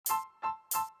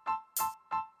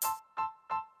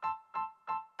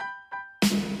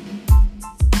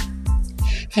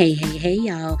Hey,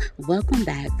 y'all. Welcome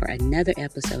back for another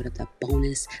episode of the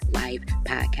Bonus Life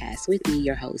Podcast with me,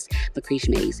 your host,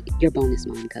 Lucretia Mays, your bonus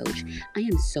mom coach. I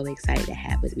am so excited to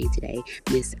have with me today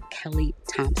Miss Kelly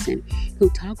Thompson, who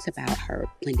talks about her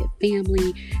blended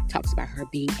family, talks about her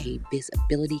being a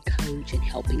visibility coach and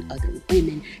helping other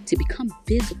women to become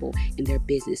visible in their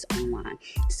business online.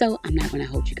 So I'm not going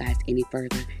to hold you guys any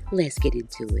further. Let's get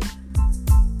into it.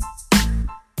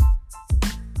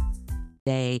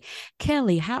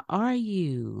 Kelly, how are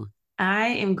you? I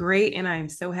am great, and I'm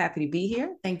so happy to be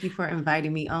here. Thank you for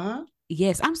inviting me on.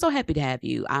 Yes, I'm so happy to have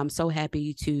you. I'm so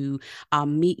happy to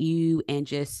meet you and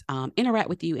just interact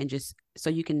with you and just so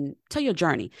you can tell your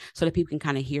journey so that people can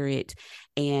kind of hear it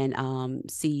and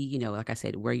see, like I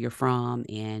said, where you're from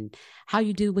and how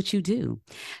you do what you do.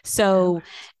 So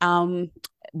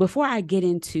before I get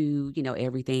into,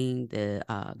 everything,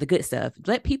 the good stuff,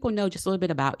 let people know just a little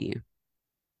bit about you.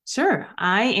 Sure.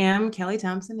 I am Kelly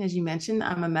Thompson. As you mentioned,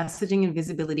 I'm a messaging and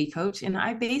visibility coach, and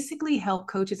I basically help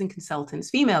coaches and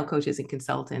consultants, female coaches and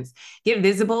consultants, get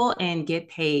visible and get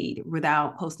paid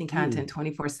without posting content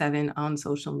 24/7 on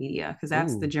social media, because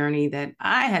that's the journey that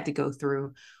I had to go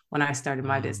through when I started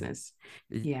my business.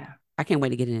 Yeah. I can't wait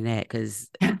to get into that because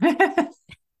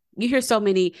you hear so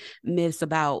many myths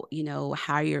about,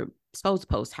 how you're supposed to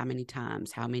post, how many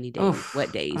times, how many days,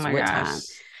 what days, what time.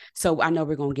 So I know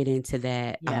we're going to get into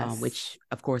that, which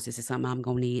of course, this is something I'm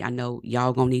going to need. I know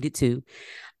y'all going to need it too.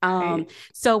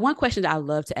 So one question that I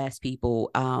love to ask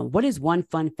people, what is one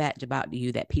fun fact about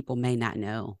you that people may not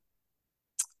know?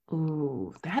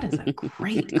 Oh, that is a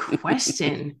great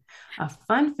question. A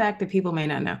fun fact that people may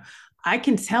not know. I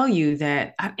can tell you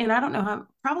that, and I don't know how,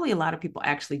 probably a lot of people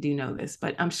actually do know this,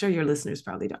 but I'm sure your listeners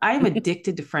probably don't. I am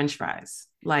addicted to French fries.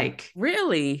 Like,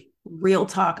 really? Real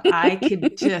talk. I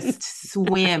could just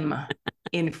swim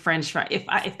in French fries.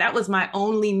 If that was my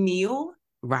only meal.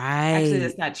 Right. Actually,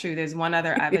 that's not true. There's one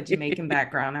other. I have a Jamaican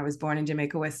background. I was born in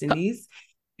Jamaica, West Indies.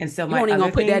 And so you only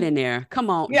gonna put that in there.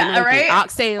 Come on. Yeah, Jamaican, right.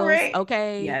 Oxtails. Right.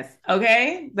 Okay. Yes.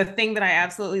 Okay. The thing that I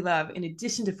absolutely love, in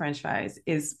addition to French fries,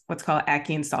 is what's called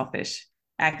ackee and saltfish.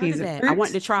 Ackee is a fruit. I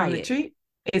want to try it. The tree.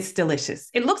 It's delicious.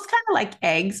 It looks kind of like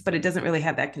eggs, but it doesn't really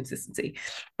have that consistency.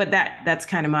 But that's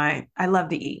kind of I love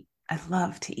to eat. I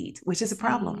love to eat, which is a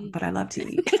problem, but I love to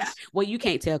eat. Well, you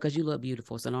can't tell because you look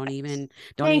beautiful. So don't even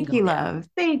Thank even you, love.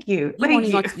 Thank you. You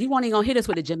won't even gonna hit us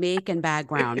with a Jamaican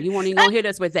background. You won't even gonna hit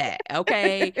us with that.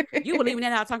 Okay. You were leaving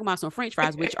that out talking about some French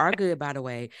fries, which are good, by the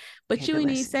way. But you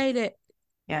didn't even say that.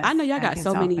 Yes, I know y'all got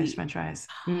so many French fries.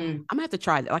 I'm gonna have to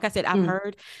try that. Like I said, I've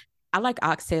heard I like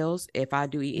oxtails. If I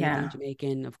do eat anything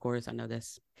Jamaican, of course, I know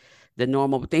that's the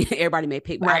normal thing everybody may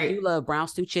pick. But I do love brown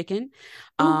stew chicken,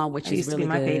 which is really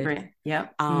my good. Favorite.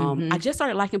 Yep. I just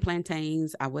started liking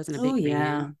plantains. I wasn't a big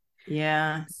fan.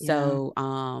 Yeah. So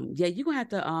you're gonna have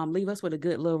to leave us with a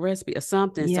good little recipe or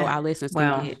something so our listeners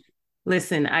can get.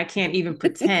 Listen, I can't even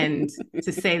pretend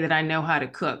to say that I know how to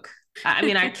cook. I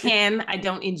mean, I can. I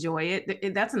don't enjoy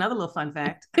it. That's another little fun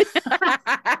fact.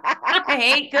 I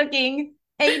hate cooking.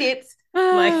 Hate it.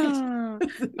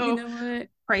 You know what?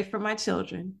 Pray for my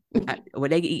children. Well,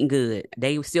 they eating good.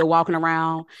 They still walking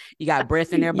around. You got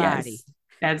breath in their body.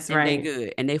 That's right. They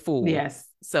good and they full. Yes.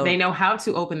 So they know how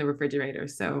to open the refrigerator.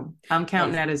 So I'm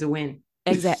counting that as a win.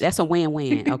 Exactly. That's a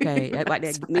win-win. Okay. Like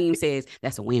that meme says,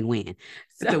 that's a win-win.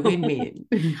 So, it's a win-win.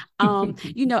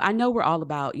 I know we're all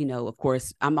about, of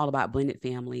course, I'm all about blended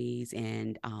families.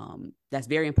 And that's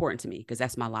very important to me because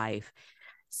that's my life.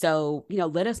 So,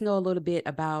 let us know a little bit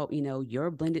about,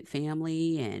 your blended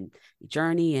family and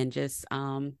journey and just,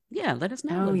 let us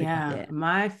know.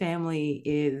 My family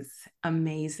is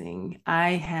amazing.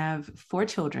 I have 4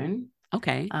 children.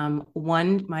 Okay.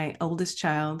 One, my oldest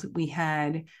child,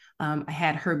 I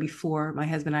had her before my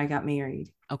husband and I got married.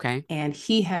 Okay. And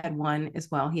he had one as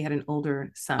well. He had an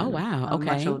older son. Oh, wow. Okay.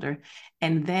 Much older.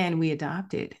 And then we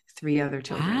adopted 3 other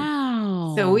children.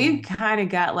 Wow. So we've kind of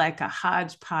got like a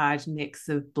hodgepodge mix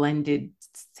of blended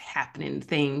happening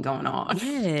thing going on.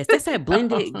 Yes, that's that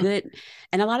blended good.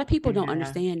 And a lot of people don't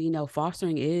understand,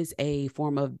 fostering is a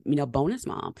form of, bonus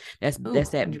mom. That's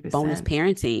that 100%. Bonus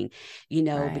parenting,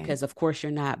 because of course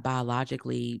you're not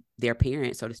biologically their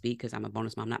parent, so to speak, because I'm a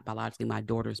bonus mom, not biologically my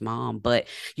daughter's mom, but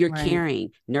you're caring,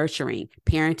 nurturing,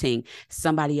 parenting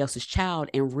somebody else's child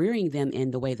and rearing them in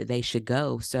the way that they should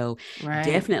go. So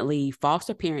definitely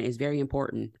foster parent is very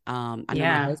important. I know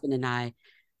my husband and I,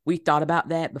 we thought about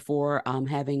that before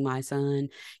having my son,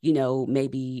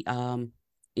 maybe,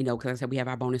 because I said we have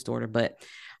our bonus daughter, but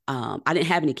I didn't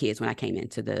have any kids when I came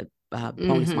into the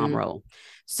bonus mom role.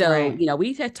 So,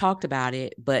 we had talked about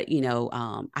it, but,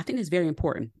 I think it's very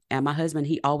important. And my husband,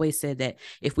 he always said that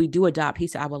if we do adopt, he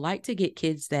said, I would like to get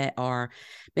kids that are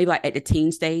maybe like at the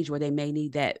teen stage where they may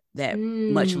need that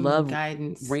much love,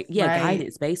 guidance.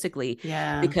 Guidance, basically.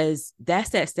 Yeah. Because that's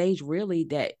that stage really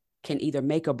that can either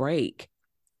make or break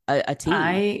a teen.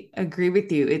 I agree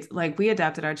with you. It's like we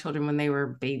adopted our children when they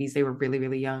were babies. They were really,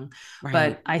 really young. Right.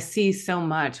 But I see so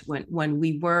much when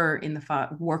we were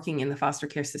working in the foster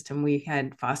care system, we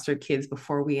had foster kids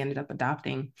before we ended up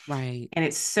adopting. Right. And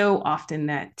it's so often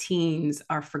that teens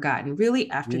are forgotten really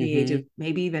after the age of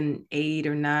maybe even 8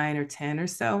 or 9 or 10 or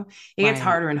so. It gets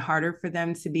harder and harder for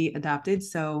them to be adopted.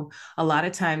 So a lot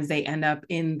of times they end up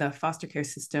in the foster care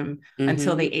system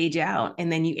until they age out.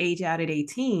 And then you age out at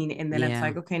 18. And then it's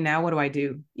like, okay, now what do I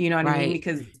do? You know what I mean?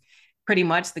 Because pretty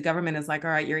much the government is like, all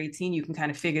right, you're 18, you can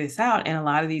kind of figure this out. And a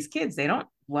lot of these kids, they don't,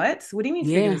 what do you mean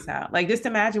figure this out? Like, just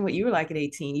imagine what you were like at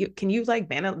 18. Can you like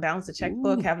balance a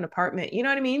checkbook, have an apartment? You know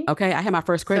what I mean? Okay. I had my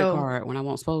first credit card when I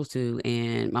wasn't supposed to.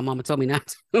 And my mama told me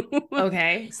not to.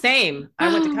 Okay. Same.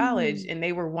 I went to college and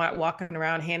they were walking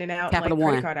around handing out Capital like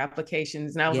credit card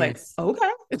applications. And I was like, okay,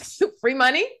 it's free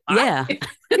money. Yeah.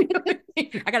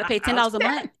 I got to pay $10 a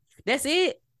month. That's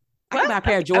it. I can buy a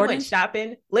pair of Jordans. I went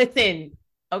shopping. Listen,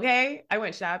 okay. I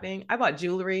went shopping. I bought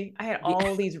jewelry. I had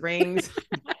all these rings.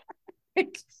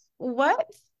 Like, what?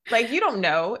 Like, you don't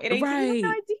know. It ain't, you have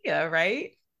no idea,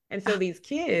 right? And so these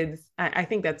kids, I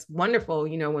think that's wonderful,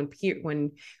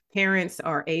 when parents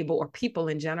are able, or people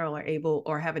in general are able,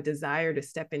 or have a desire to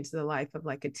step into the life of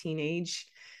like a teenage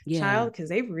child, because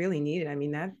they really need it. I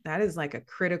mean, that is like a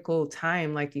critical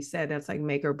time. Like you said, that's like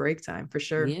make or break time for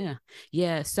sure. Yeah.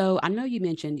 Yeah. So I know you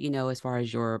mentioned, as far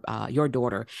as your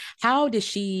daughter, how does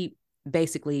she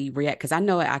basically react? Because I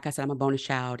know, like I said, I'm a bonus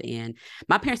child and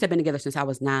my parents have been together since I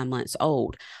was 9 months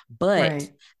old, but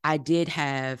I did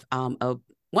have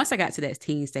once I got to that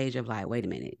teen stage of like, wait a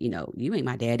minute, you ain't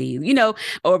my daddy,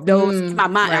 or those in my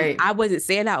mind, I wasn't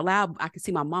saying out loud. I could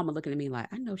see my mama looking at me like,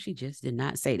 I know she just did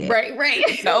not say that.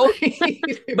 Right. So,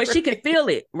 but she could feel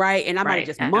it. Right. And I might have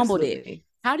just mumbled it.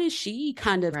 How did she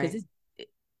kind of, because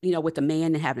with the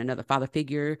man and having another father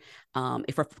figure,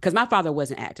 because my father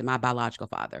wasn't active, my biological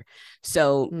father.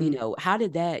 So, how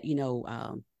did that,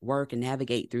 work and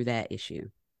navigate through that issue?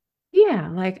 Yeah,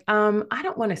 like I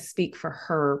don't want to speak for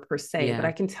her per se, but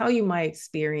I can tell you my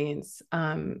experience.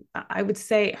 I would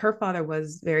say her father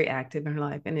was very active in her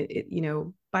life, and it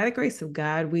by the grace of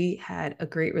God, we had a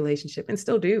great relationship and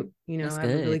still do. I have a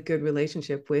really good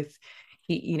relationship with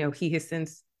he has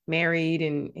since married,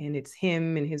 and it's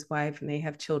him and his wife, and they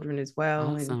have children as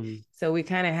well. Awesome. And so we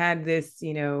kind of had this,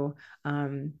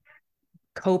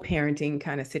 co-parenting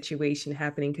kind of situation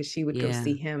happening, because she would go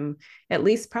see him at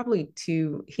least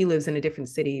he lives in a different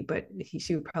city, but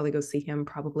she would probably go see him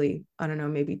probably, I don't know,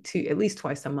 maybe at least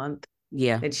twice a month.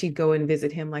 Yeah. That she'd go and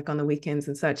visit him like on the weekends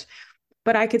and such.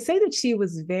 But I could say that she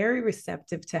was very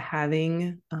receptive to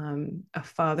having a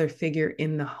father figure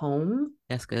in the home.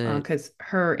 That's good. Because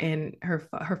her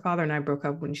father and I broke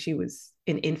up when she was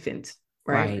an infant,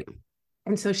 right?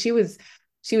 And so she was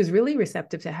really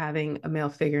receptive to having a male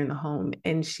figure in the home.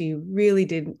 And she really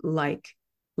did like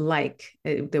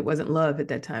there wasn't love at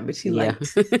that time, but she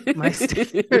liked her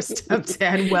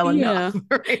stepdad well enough.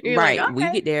 Right. Like, okay, we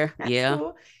get there.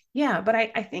 Cool. Yeah. But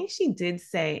I think she did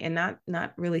say, and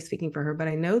not really speaking for her, but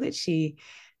I know that she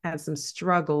had some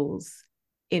struggles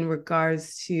in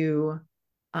regards to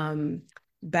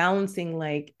balancing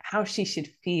like how she should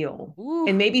feel. Ooh,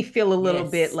 and maybe feel a little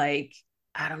bit like,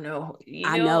 I don't know.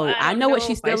 I know what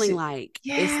she's feeling like.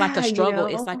 It's like a struggle.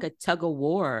 It's like a tug of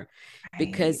war,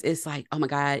 because it's like, oh my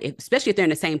God, especially if they're in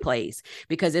the same place,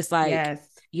 because it's like,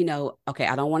 okay,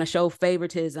 I don't want to show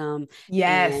favoritism.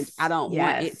 Yes. And I don't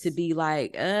want it to be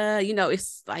like,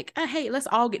 it's like, hey, let's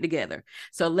all get together.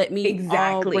 So let me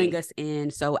all bring us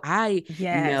in. So I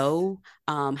know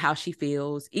how she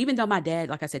feels, even though my dad,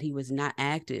 like I said, he was not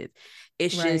active.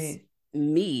 It's just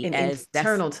me an as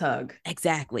internal tug.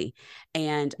 Exactly.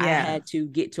 And I had to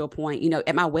get to a point,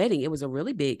 at my wedding, it was a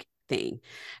really big thing.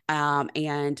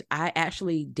 And I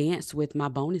actually danced with my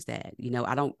bonus dad.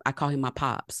 I call him my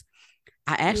pops.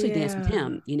 I actually danced with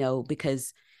him,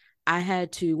 because I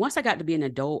had to, once I got to be an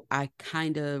adult, I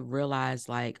kind of realized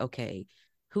like, okay,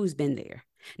 who's been there?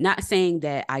 Not saying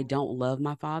that I don't love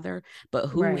my father, but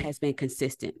who has been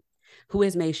consistent, who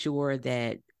has made sure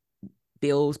that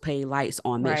bills paid, lights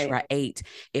on, make sure I ate.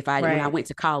 When I went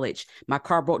to college, my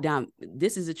car broke down.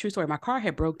 This is a true story. My car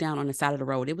had broke down on the side of the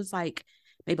road. It was like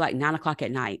maybe like 9 o'clock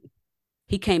at night.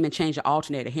 He came and changed the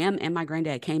alternator. Him and my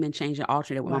granddad came and changed the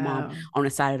alternator with my mom on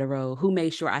the side of the road. Who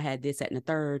made sure I had this, that, and the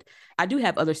third. I do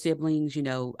have other siblings,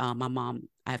 my mom,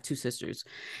 I have 2 sisters.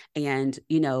 And,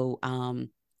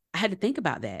 I had to think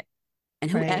about that. And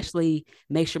who actually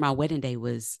made sure my wedding day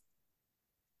was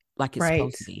like it's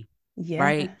supposed to be. Yeah.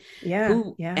 Right. Yeah.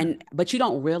 But you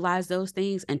don't realize those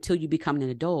things until you become an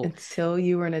adult. Until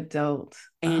you were an adult.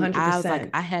 100%. And I was like,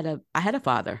 I had a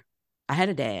father. I had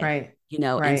a dad. Right.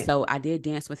 And so I did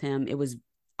dance with him. It was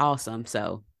awesome.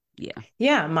 So yeah.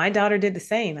 Yeah. My daughter did the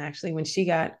same. Actually, when she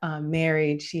got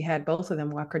married, she had both of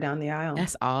them walk her down the aisle.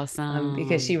 That's awesome.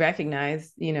 Because she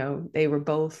recognized, they were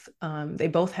both, they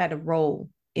both had a role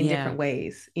in different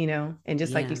ways, and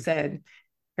just like you said,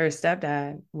 her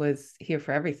stepdad was here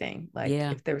for everything. Like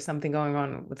if there was something going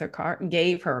on with her car,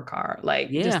 gave her a car, like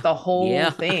just the whole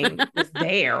thing was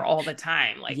there all the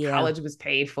time. Like college was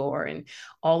paid for and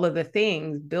all of the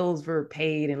things, bills were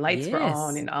paid and lights were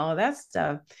on and all of that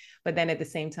stuff. But then at the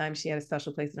same time, she had a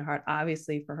special place in her heart,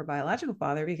 obviously for her biological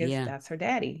father, because that's her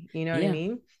daddy. You know what I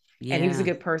mean? Yeah. And he was a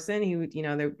good person. He would,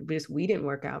 we didn't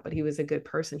work out, but he was a good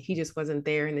person. He just wasn't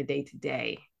there in the day to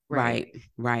day. Right.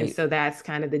 And so that's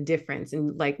kind of the difference,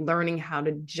 and like learning how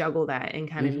to juggle that and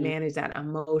kind of manage that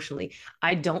emotionally.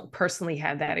 I don't personally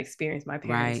have that experience. My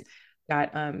parents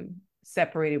got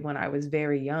separated when I was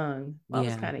very young. Well, I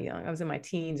was kind of young. I was in my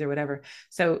teens or whatever.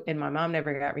 So, and my mom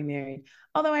never got remarried.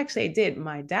 Although actually I did.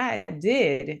 My dad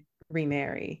did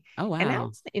remarry. Oh, wow. And that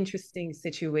was an interesting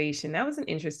situation. Because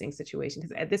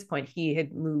at this point he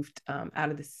had moved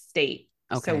out of the state.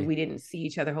 Okay. So we didn't see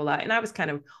each other a whole lot. And I was kind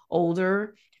of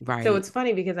older. Right. So it's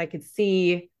funny because I could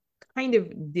see kind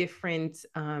of different,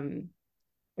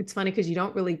 it's funny because you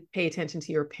don't really pay attention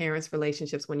to your parents'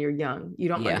 relationships when you're young. You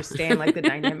don't understand like the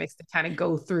dynamics that kind of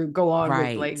go on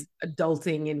with like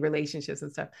adulting and relationships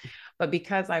and stuff. But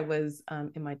because I was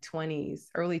in my 20s,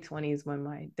 early 20s, when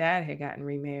my dad had gotten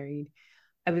remarried,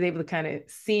 I was able to kind of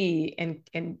see and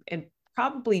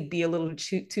probably be a little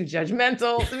too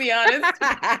judgmental, to be honest.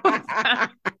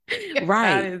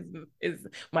 Right. Is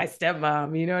my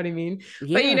stepmom, you know what I mean?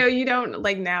 Yeah. But you don't,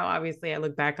 like, now obviously I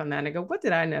look back on that and I go, what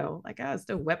did I know? Like, I was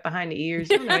still wet behind the ears.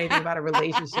 You don't know anything about a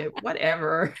relationship,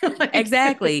 whatever. Like,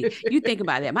 exactly. You think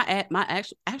about that.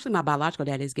 My biological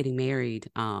dad is getting married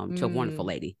to a wonderful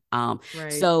lady.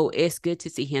 So it's good to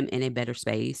see him in a better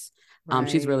space.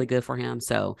 She's really good for him.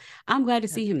 So I'm glad to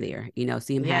see him there,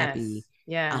 see him happy.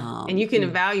 Yeah. And you can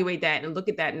evaluate that and look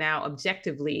at that now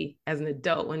objectively as an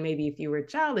adult, when maybe if you were a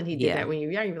child and he did that when you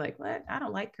were young, you're like, what? I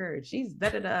don't like her. She's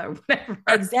da-da-da or whatever.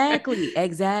 Exactly.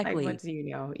 Like, what do you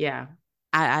know? Yeah.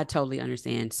 I totally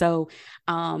understand. So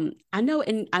I know,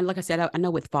 and like I said, I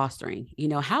know with fostering,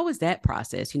 how is that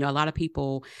process? A lot of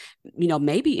people,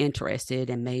 may be interested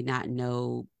and may not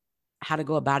know how to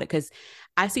go about it. Because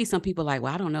I see some people like,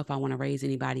 well, I don't know if I want to raise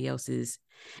anybody else's.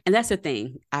 And that's the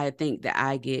thing. I think that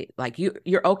I get, like,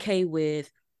 you're okay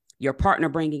with your partner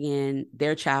bringing in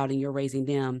their child and you're raising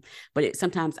them. But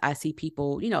sometimes I see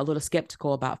people, a little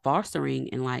skeptical about fostering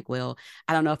and like, well,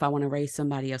 I don't know if I want to raise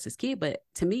somebody else's kid. But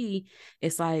to me,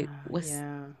 it's like, what's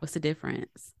the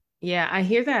difference? Yeah, I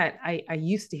hear that. I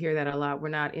used to hear that a lot. We're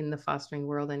not in the fostering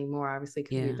world anymore, obviously,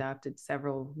 because we adopted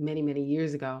many, many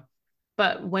years ago.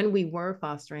 But when we were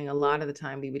fostering, a lot of the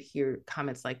time we would hear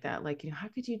comments like that, like, how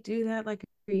could you do that? Like,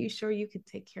 are you sure you could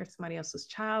take care of somebody else's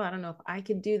child? I don't know if I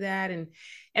could do that. And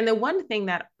the one thing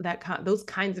that those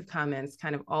kinds of comments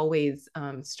kind of always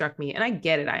struck me, and I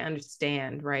get it, I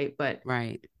understand, right? But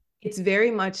it's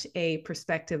very much a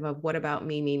perspective of, what about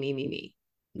me, me, me, me, me?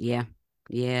 Yeah.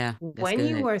 Yeah. When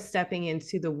you are stepping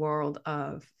into the world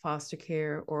of foster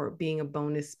care or being a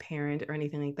bonus parent or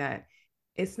anything like that,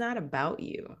 it's not about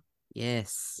you.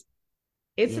 Yes.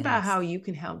 It's about how you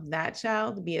can help that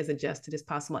child be as adjusted as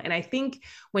possible. And I think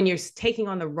when you're taking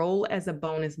on the role as a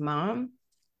bonus mom,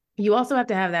 you also have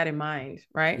to have that in mind,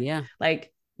 right? Yeah.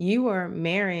 Like, you are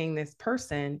marrying this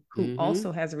person who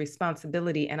also has a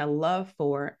responsibility and a love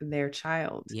for their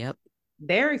child. Yep.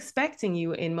 They're expecting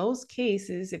you, in most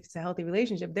cases, if it's a healthy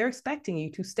relationship, they're expecting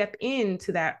you to step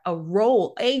into a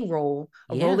role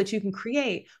that you can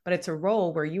create, but it's a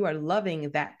role where you are loving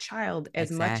that child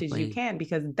as much as you can,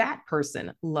 because that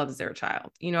person loves their child.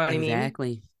 You know what I mean?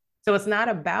 Exactly. So it's not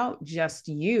about just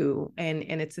you. And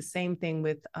it's the same thing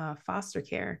with foster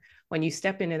care. When you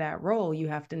step into that role, you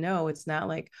have to know it's not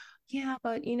like, yeah,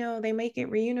 but they make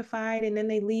it reunified and then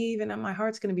they leave and my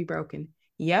heart's going to be broken.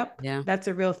 Yep. Yeah. That's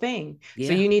a real thing. Yeah.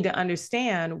 So you need to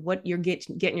understand what you're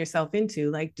getting yourself into.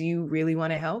 Like, do you really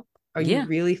want to help? Are you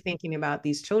really thinking about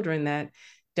these children that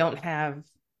don't have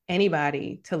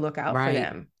anybody to look out for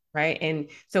them? Right. And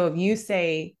so if you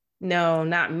say, no,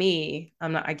 not me.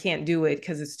 I can't do it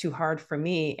because it's too hard for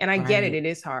me. And I get it. Right. It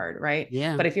is hard. Right.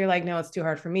 Yeah. But if you're like, no, it's too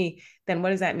hard for me, then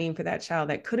what does that mean for that child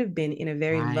that could have been in a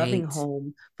very loving Right.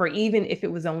 home for even if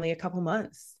it was only a couple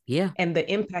months? Yeah. And the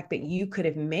impact that you could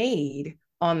have made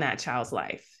on that child's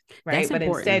life. Right. That's But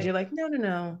instead, important. you're like, no, no,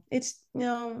 no, it's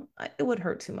no, it would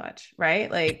hurt too much.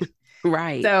 Right. Like,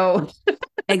 Right. so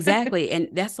Exactly. And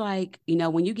that's like,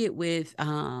 when you get with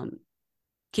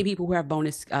key people who have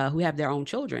who have their own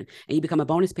children, and you become a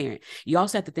bonus parent, you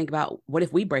also have to think about, what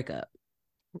if we break up?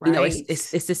 right.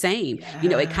 It's the same.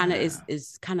 It kind of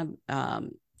is kind of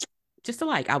just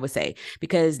alike, I would say,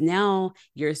 because now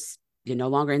you're no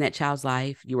longer in that child's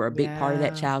life. You were a big part of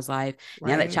that child's life.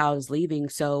 Now that child is leaving.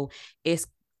 So it's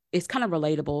kind of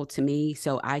relatable to me.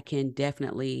 So I can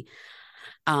definitely,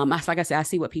 like I said, I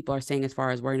see what people are saying as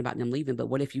far as worrying about them leaving. But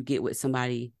what if you get with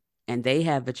somebody and they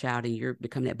have a child and you're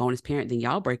becoming that bonus parent, then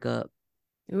y'all break up.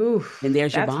 Oof, then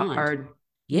there's your that's bond. hard.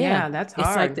 Yeah, that's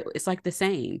hard. It's like the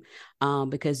same,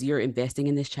 because you're investing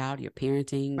in this child, you're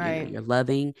parenting, Right. You're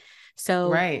loving.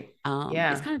 So, Right.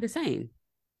 it's kind of the same.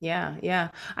 Yeah. Yeah.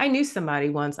 I knew somebody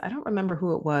once. I don't remember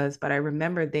who it was, but I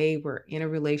remember they were in a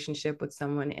relationship with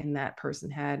someone and that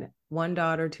person had one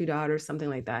daughter, two daughters, something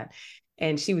like that.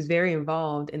 And she was very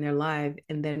involved in their life.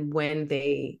 And then when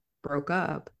they broke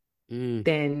up,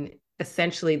 then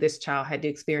essentially this child had to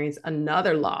experience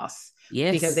another loss.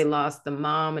 Yes. Because they lost the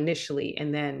mom initially.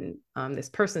 And then this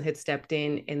person had stepped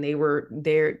in and they were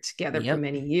there together for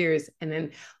many years. And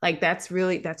then like, that's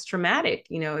traumatic.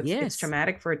 It's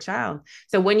traumatic for a child.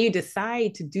 So when you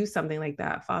decide to do something like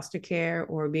that, foster care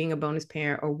or being a bonus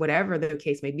parent or whatever the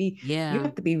case may be, you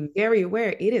have to be very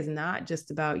aware. It is not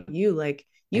just about you. Like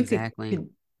you could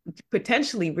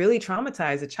potentially really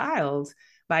traumatize a child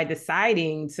by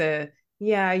deciding to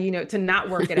not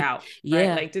work it out.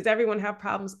 Right. Like, does everyone have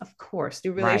problems? Of course.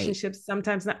 Do relationships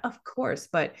sometimes not? Of course.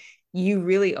 But you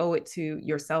really owe it to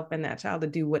yourself and that child to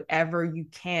do whatever you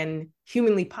can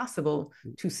humanly possible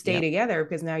to stay together,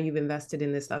 because now you've invested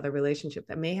in this other relationship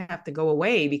that may have to go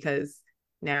away because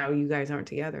now you guys aren't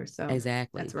together. So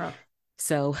that's rough.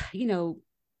 So,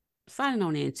 signing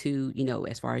on into,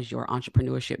 as far as your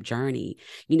entrepreneurship journey,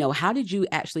 how did you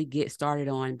actually get started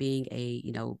on being a,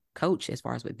 coach as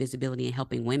far as with visibility and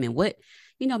helping women? What,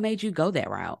 made you go that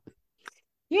route?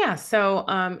 Yeah. So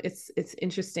it's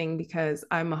interesting because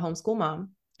I'm a homeschool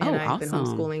mom and I've been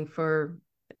homeschooling for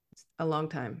a long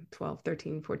time, 12,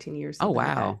 13, 14 years. Oh,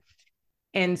 wow. Like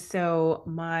and so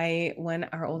when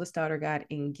our oldest daughter got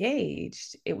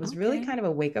engaged, it was really kind of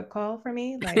a wake up call for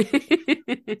me. Like,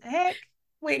 heck,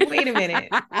 wait a minute.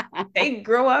 They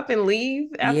grow up and leave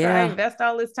after I invest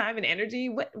all this time and energy.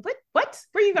 What, where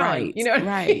are you going?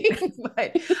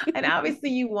 Right. And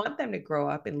obviously you want them to grow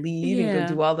up and lead and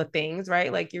go do all the things,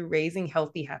 right? Like you're raising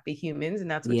healthy, happy humans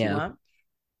and that's what you want.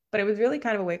 But it was really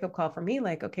kind of a wake up call for me.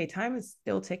 Like, okay, time is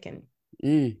still ticking.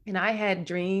 And I had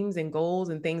dreams and goals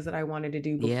and things that I wanted to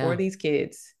do before these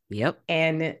kids.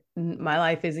 And my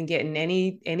life isn't getting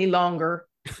any longer.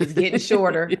 It's getting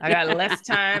shorter. I got less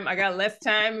time. I got less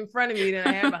time in front of me than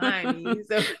I have behind me.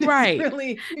 So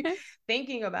really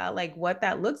thinking about like what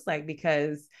that looks like,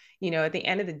 because, at the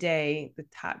end of the day,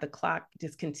 the clock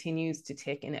just continues to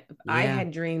tick. And I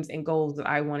had dreams and goals that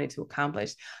I wanted to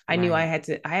accomplish. I knew I had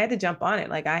to jump on it.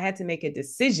 Like I had to make a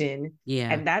decision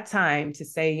at that time to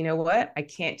say, you know what, I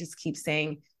can't just keep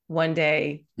saying one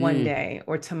day,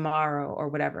 or tomorrow or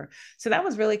whatever. So that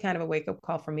was really kind of a wake up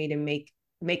call for me to make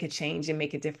a change and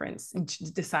make a difference and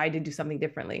decide to do something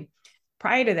differently.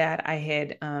 Prior to that,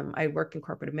 I worked in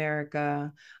corporate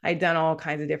America. I'd done all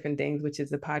kinds of different things, which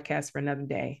is a podcast for another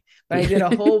day, but I did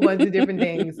a whole bunch of different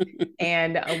things.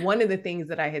 And one of the things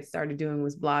that I had started doing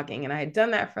was blogging, and I had done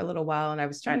that for a little while. And I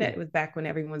was it was back when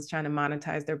everyone's trying to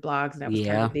monetize their blogs, and that was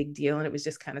kind of a big deal. And it was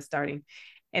just kind of starting.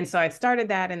 And so I started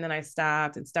that, and then I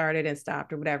stopped and started and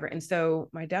stopped or whatever. And so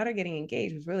my daughter getting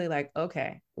engaged was really like,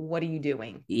 okay, what are you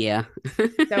doing?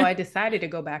 So I decided to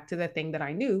go back to the thing that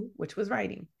I knew, which was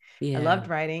writing. I loved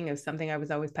writing. It was something I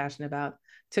was always passionate about.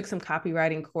 Took some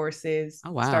copywriting courses,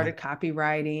 started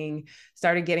copywriting,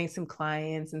 started getting some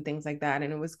clients and things like that.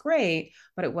 And it was great,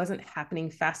 but it wasn't happening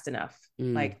fast enough.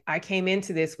 Like I came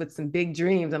into this with some big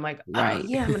dreams. I'm like, oh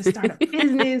yeah, I'm going to start a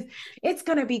business. It's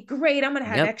going to be great. I'm going to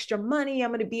have extra money.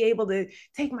 I'm going to be able to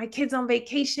take my kids on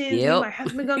vacation. Me and my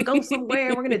husband going to go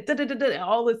somewhere. We're going to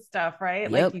all this stuff, right?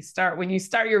 Like when you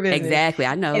start your business. Exactly.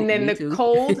 I know. And then the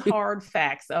cold, hard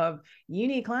facts of you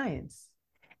need clients.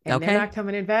 And they're not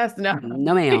coming in fast enough.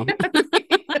 No, ma'am.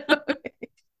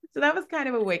 So that was kind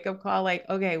of a wake up call. Like,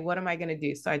 okay, what am I going to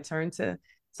do? So I turned to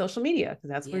social media, because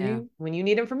that's where when you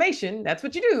need information, that's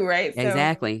what you do, right?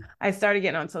 Exactly. So I started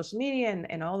getting on social media,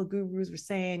 and all the gurus were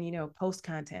saying, you know, post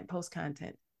content, post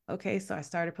content. Okay, so I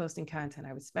started posting content.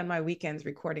 I would spend my weekends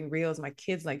recording reels. My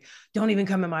kids like, don't even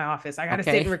come in my office. I got to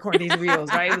sit and record these reels,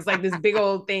 right? It was like this big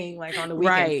old thing, like on the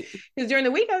weekends. Because during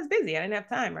the week I was busy. I didn't have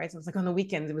time, right? So it was like on the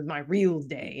weekends, it was my reels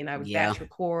day, and I would batch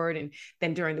record. And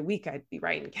then during the week, I'd be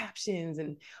writing captions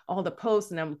and all the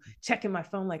posts, and I'm checking my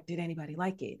phone, like, did anybody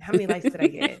like it? How many likes did I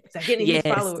get? Did I get any new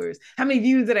followers? How many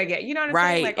views did I get? You know what I'm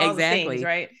saying? Like all the things,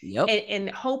 right? Yep. And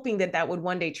hoping that would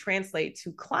one day translate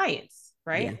to clients,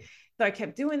 right? So I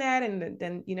kept doing that. And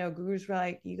then, you know, gurus were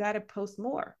like, you got to post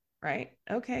more, right?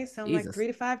 Okay. So I'm like 3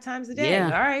 to 5 times a day.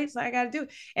 All right. So I got to do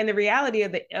it. And the reality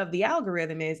of the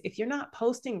algorithm is, if you're not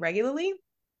posting regularly,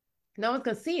 no one's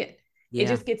going to see it. It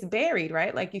just gets buried,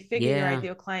 right? Like, you figure your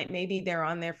ideal client, maybe they're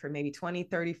on there for maybe 20,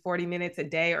 30, 40 minutes a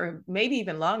day, or maybe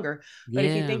even longer. But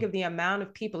if you think of the amount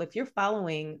of people, if you're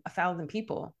following 1,000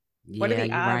 people, what are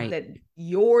the odds that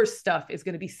your stuff is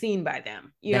going to be seen by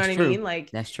them? You know what I mean? Like,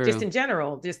 that's true. Just in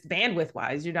general, just bandwidth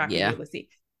wise, you're not going to be able to see.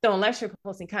 So unless you're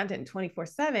posting content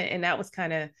 24/7, and that was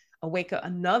kind of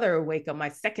another wake up, my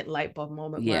second light bulb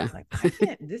moment, where I was like, I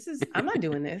can't, I'm not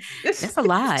doing this. That's a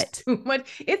lot. Too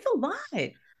much. It's a lot.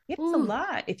 It's a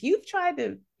lot. If you've tried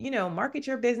to, you know, market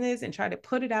your business and try to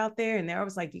put it out there, and there I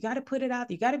was like, you got to put it out,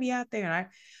 you got to be out there. And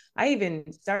I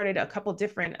even started a couple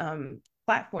different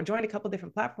joined a couple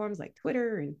different platforms like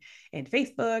Twitter and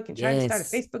Facebook, and tried to start a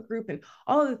Facebook group and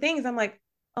all of the things. I'm like,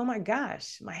 oh my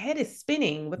gosh, my head is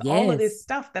spinning with all of this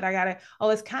stuff that all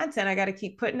this content I gotta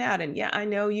keep putting out. And I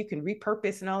know you can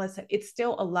repurpose and all this stuff. It's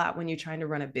still a lot when you're trying to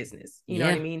run a business. You know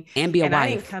what I mean? And be a wife. I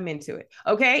didn't come into it.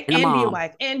 Okay. And be a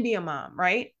wife and be a mom,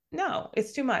 right? No,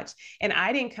 it's too much. And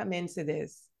I didn't come into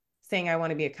this saying I want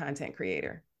to be a content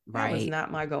creator. That was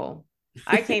not my goal.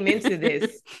 I came into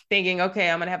this thinking, okay,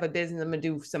 I'm going to have a business. I'm going to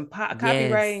do some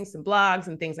copywriting, some blogs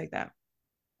and things like that.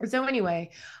 So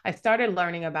anyway, I started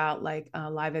learning about like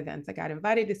live events. I got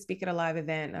invited to speak at a live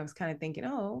event. And I was kind of thinking,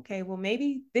 oh, okay, well,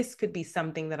 maybe this could be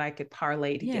something that I could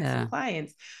parlay to get some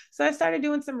clients. So I started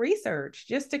doing some research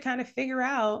just to kind of figure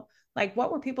out, like,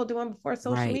 what were people doing before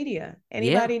social media?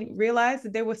 Anybody realize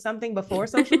that there was something before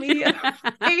social media?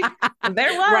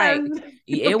 There was.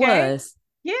 It was.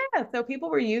 Yeah. So people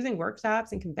were using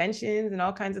workshops and conventions and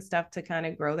all kinds of stuff to kind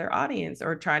of grow their audience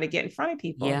or trying to get in front of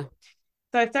people. Yeah.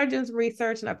 So I started doing some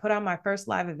research, and I put on my first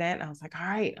live event. I was like, all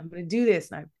right, I'm going to do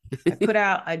this. And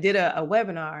I did a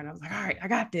webinar, and I was like, all right, I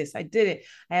got this. I did it.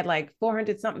 I had like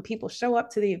 400 something people show up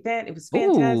to the event. It was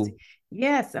fantastic. Ooh.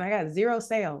 Yes. And I got 0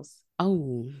 sales.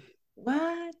 Oh,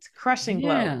 what? Crushing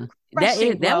blow.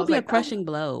 That would be a crushing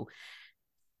blow.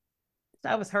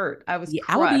 I was hurt. I was crushed.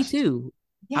 I would be too.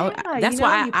 That's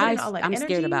why I'm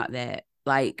scared about that.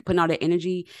 Like, putting all that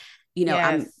energy, you know,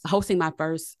 I'm hosting my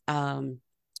first,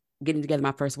 getting together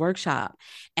my first workshop.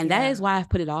 And that is why I've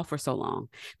put it off for so long,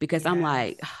 because I'm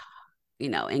like, you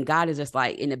know, and God is just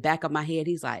like in the back of my head.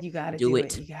 He's like, you got to do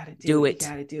it. You got to do it. You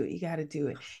got to do it. You got to do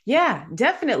it. Yeah,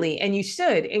 definitely. And you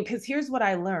should. And because here's what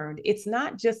I learned. It's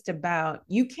not just about,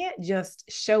 you can't just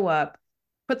show up,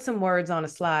 put some words on a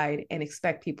slide and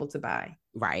expect people to buy.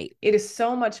 Right. It is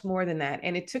so much more than that.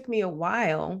 And it took me a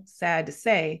while, sad to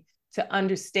say, to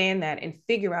understand that and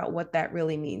figure out what that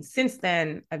really means. Since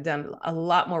then, I've done a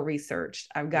lot more research.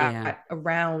 I've got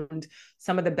around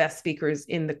some of the best speakers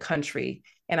in the country,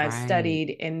 and I've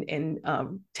studied and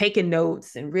taken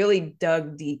notes and really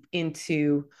dug deep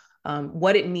into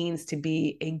what it means to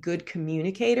be a good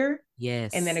communicator.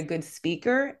 Yes. And then a good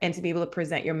speaker, and to be able to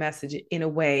present your message in a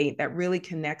way that really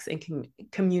connects and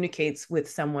communicates with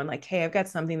someone like, hey, I've got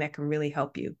something that can really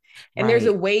help you. And there's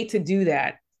a way to do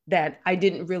that I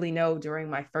didn't really know during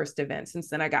my first event. Since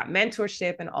then, I got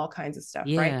mentorship and all kinds of stuff,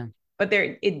 right? But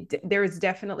there is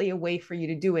definitely a way for you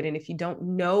to do it. And if you don't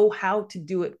know how to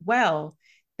do it well,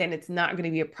 then it's not going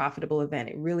to be a profitable event.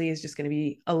 It really is just going to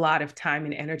be a lot of time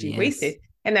and energy wasted.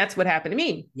 And that's what happened to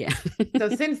me. Yeah. So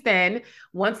since then,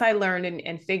 once I learned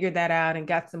and figured that out and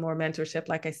got some more mentorship,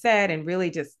 like I said, and really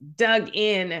just dug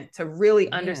in to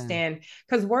really understand,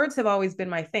 because words have always been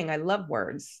my thing. I love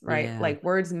words, right? Yeah. Like,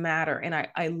 words matter. And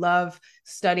I love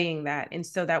studying that. And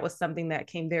so that was something that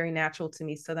came very natural to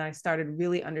me. So then I started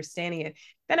really understanding it.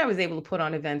 Then I was able to put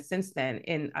on events since then,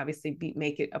 and obviously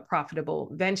make it a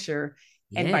profitable venture.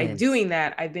 And by doing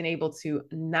that, I've been able to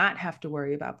not have to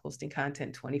worry about posting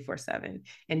content 24/7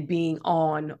 and being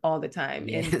on all the time.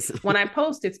 Yes. And when I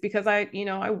post, it's because I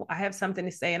have something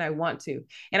to say and I want to.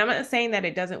 And I'm not saying that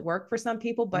it doesn't work for some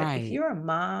people, but if you're a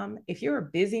mom, if you're a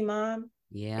busy mom,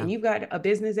 Yeah. and you've got a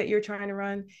business that you're trying to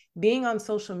run, being on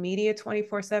social media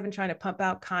 24/7, trying to pump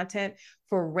out content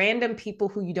for random people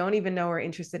who you don't even know are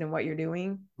interested in what you're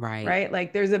doing. Right.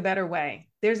 Like there's a better way.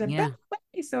 There's a better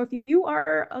way. So if you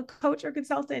are a coach or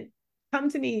consultant, come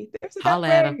to me. There's a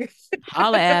better way.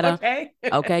 Holla at her. Okay.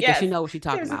 Okay. Because you know what she's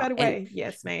talking There's about. A better way.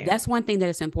 Yes, ma'am. That's one thing that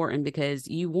is important, because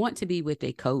you want to be with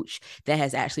a coach that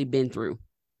has actually been through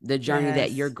the journey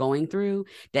that you're going through,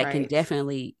 that can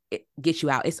definitely get you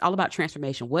out. It's all about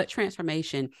transformation. What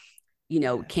transformation,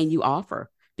 can you offer?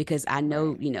 Because I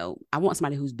know, I want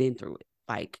somebody who's been through it.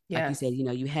 Like you said,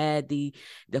 you had the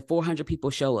 400 people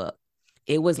show up.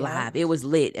 It was live. It was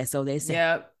lit. And so they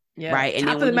said, right. And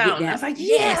top then of the mountain, I was like,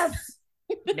 yes.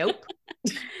 Nope.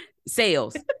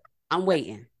 Sales. I'm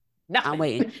waiting. I'm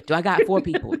waiting. Do I got 4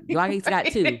 people? Do I got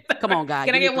 2? Come on, guys.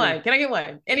 Can I get 1? Can I get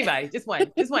 1? Anybody? Just one.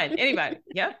 Just one. Anybody?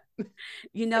 Yeah.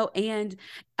 And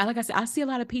like I said, I see a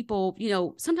lot of people,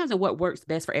 sometimes what works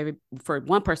best for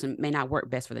one person may not work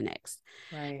best for the next.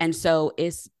 Right. And so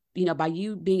it's, by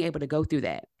you being able to go through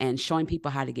that and showing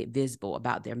people how to get visible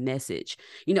about their message,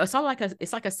 it's all like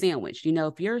a sandwich.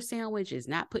 If your sandwich is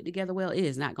not put together well, it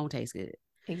is not going to taste good.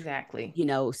 Exactly.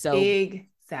 So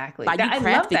exactly. I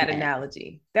love that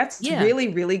analogy. That's really,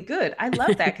 really good. I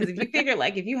love that, because if you figure,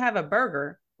 like, if you have a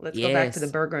burger, let's go back to the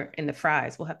burger and the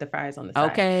fries. We'll have the fries on the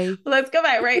side. Okay. Let's go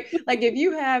back, right? Like if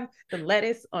you have the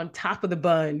lettuce on top of the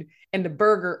bun and the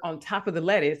burger on top of the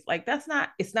lettuce, like it's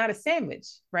not a sandwich,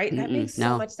 right? That makes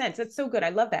so much sense. That's so good. I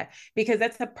love that, because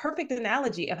that's a perfect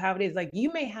analogy of how it is. Like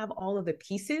you may have all of the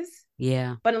pieces,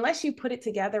 but unless you put it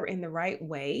together in the right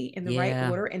way, in the right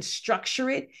order, and structure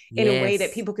it in a way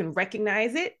that people can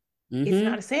recognize it, it's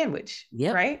not a sandwich,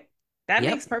 right? That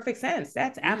makes perfect sense.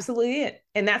 That's absolutely it.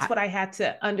 And that's what I had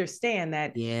to understand,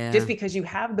 that just because you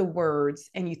have the words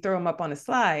and you throw them up on a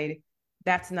slide,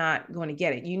 that's not going to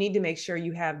get it. You need to make sure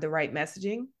you have the right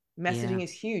messaging. Messaging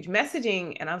is huge.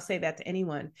 Messaging, and I'll say that to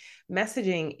anyone,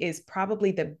 messaging is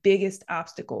probably the biggest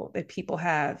obstacle that people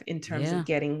have in terms of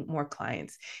getting more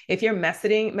clients. If your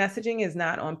messaging is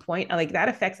not on point, like that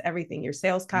affects everything, your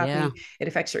sales copy, it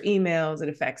affects your emails, it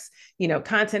affects,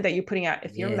 content that you're putting out.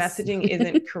 If your messaging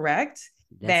isn't correct,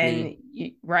 then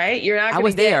you're not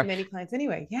going to get many clients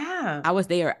anyway. I was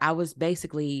there. I was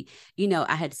basically,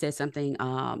 I had said something,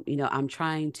 I'm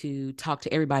trying to talk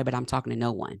to everybody, but I'm talking to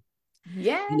no one.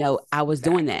 I was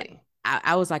doing that.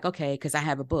 I was like, okay, because I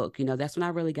have a book, that's when I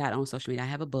really got on social media. I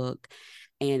have a book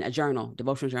and a journal,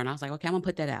 devotional journal. I was like, okay, I'm gonna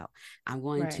put that out. I'm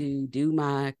going to do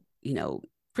my,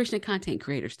 Christian content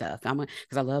creator stuff.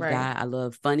 Because I love God. I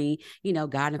love funny,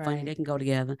 God and funny, they can go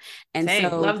together. And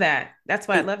so love that. That's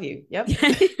why I love you. Yep.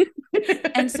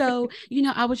 And so,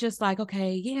 I was just like,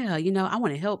 okay, I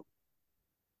want to help.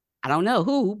 I don't know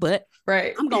who, but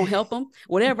I'm going to help them.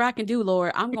 Whatever I can do,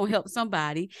 Lord, I'm going to help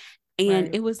somebody.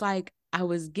 And it was like, I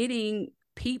was getting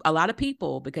a lot of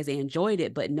people because they enjoyed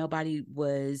it, but nobody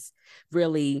was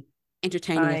really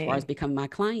entertaining as far as becoming my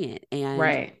client.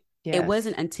 And it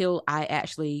wasn't until I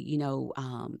actually,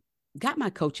 got my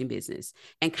coaching business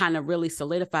and kind of really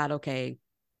solidified, okay,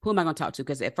 who am I going to talk to?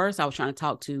 Because at first I was trying to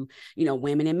talk to,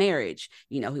 women in marriage,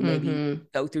 who maybe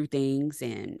go through things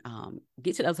and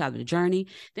get to the other side of the journey.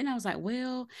 Then I was like,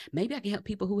 well, maybe I can help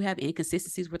people who have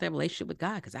inconsistencies with their relationship with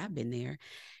God, because I've been there.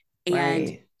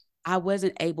 And I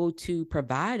wasn't able to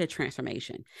provide a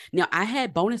transformation. Now, I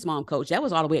had bonus mom coach. That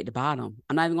was all the way at the bottom.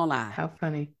 I'm not even going to lie. How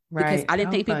funny. Right. Because I didn't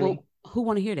think people who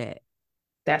want to hear that.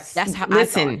 That's how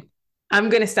I'm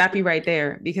going to stop you right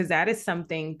there, because that is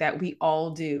something that we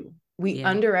all do. We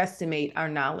underestimate our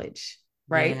knowledge,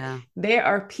 right? There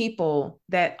are people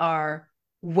that are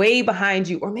way behind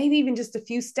you, or maybe even just a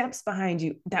few steps behind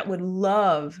you, that would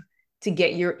love to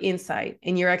get your insight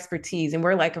and your expertise. And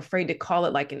we're like afraid to call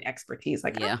it like an expertise.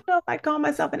 Like, I don't know if I'd call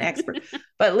myself an expert,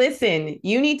 but listen,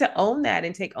 you need to own that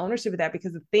and take ownership of that,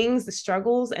 because the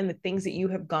struggles and the things that you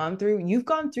have gone through, you've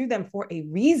gone through them for a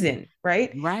reason,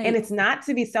 right? And it's not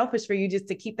to be selfish for you just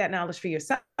to keep that knowledge for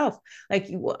yourself. Like,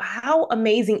 how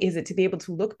amazing is it to be able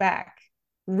to look back,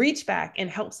 reach back, and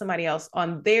help somebody else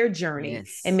on their journey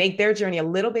and make their journey a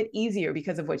little bit easier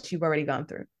because of what you've already gone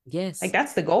through. Like,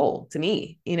 that's the goal to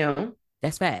me,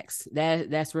 That's facts.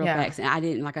 That's real facts. And I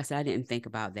didn't think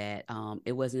about that.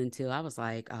 It wasn't until I was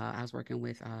like, I was working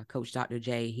with Coach Dr.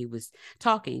 J. He was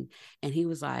talking and he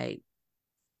was like,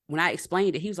 when I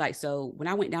explained it, he was like, so when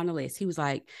I went down the list, he was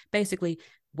like, basically,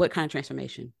 what kind of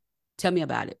transformation? Tell me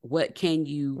about it. What can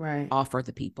you offer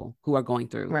the people who are going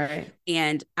through?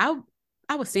 And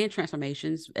I was saying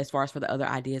transformations as far as for the other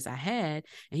ideas I had.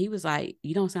 And he was like,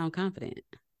 you don't sound confident.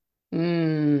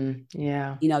 You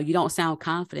don't sound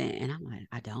confident. And I'm like,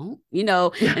 I don't, and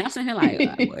I'm sitting here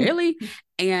like, really?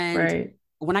 And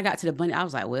when I got to the blended, I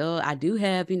was like, well, I do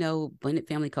have, blended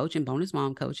family coaching, bonus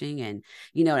mom coaching. And,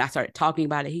 I started talking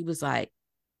about it. He was like,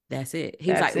 that's it.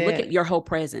 He was like, look at your whole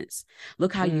presence.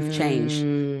 Look how you've changed.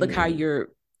 Look how you're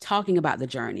talking about the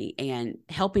journey and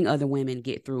helping other women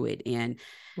get through it. And,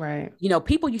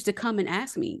 people used to come and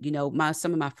ask me,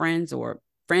 some of my friends or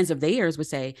friends of theirs would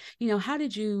say, how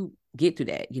did you get through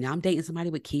that? I'm dating somebody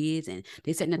with kids and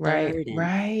they said in the third.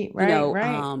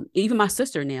 And, even my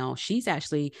sister now, she's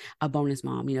actually a bonus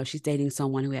mom. She's dating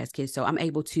someone who has kids. So I'm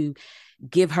able to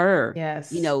give her,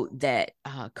 that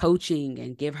coaching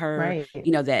and give her,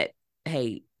 that,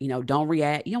 hey, don't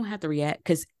react. You don't have to react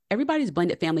because everybody's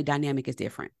blended family dynamic is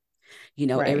different.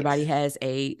 Everybody has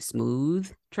a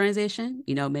smooth transition,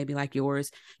 maybe like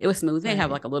yours. It was smooth. They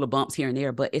have like a little bumps here and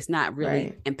there, but it's not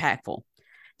really impactful.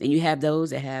 Then you have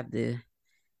those that have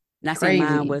not saying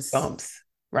mine was bumps.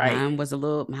 Mine was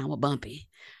bumpy.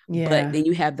 Yeah. But then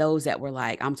you have those that were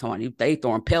like, I'm telling you, they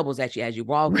throwing pebbles at you as you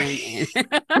walking.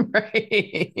 And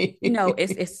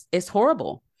it's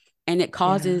horrible. And it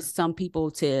causes some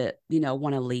people to,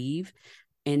 want to leave.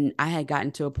 And I had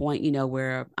gotten to a point,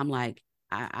 where I'm like,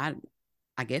 I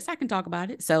guess I can talk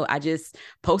about it. So I just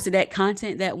posted that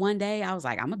content that one day. I was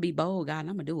like, I'm gonna be bold, God, and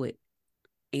I'm gonna do it.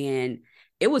 And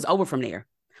it was over from there.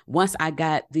 Once I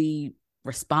got the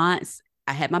response,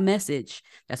 I had my message.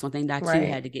 That's one thing that I too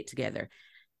had to get together.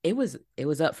 It was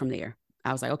up from there.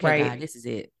 I was like, okay, God, this is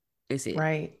it. It's it.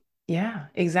 Right. Yeah,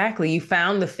 exactly. You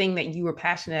found the thing that you were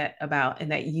passionate about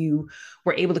and that you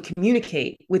were able to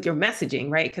communicate with your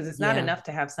messaging, right? Because it's not enough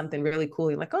to have something really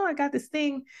cool. You're like, oh, I got this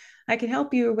thing, I can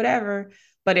help you or whatever.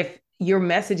 But if your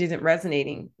message isn't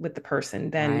resonating with the person,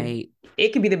 then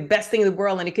it could be the best thing in the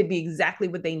world and it could be exactly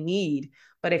what they need.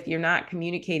 But if you're not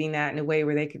communicating that in a way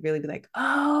where they could really be like,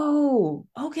 oh,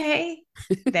 okay,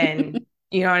 then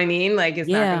you know what I mean? Like it's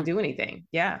not going to do anything.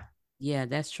 Yeah. Yeah,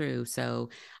 that's true. So,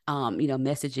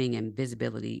 messaging and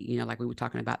visibility, like we were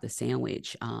talking about the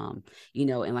sandwich, and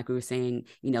like we were saying,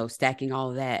 stacking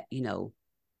all of that,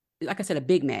 like I said, a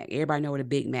Big Mac, everybody know what a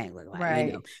Big Mac look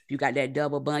like, if you got that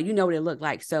double bun, what it looked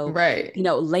like. So,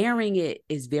 layering it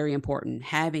is very important,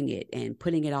 having it and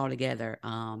putting it all together.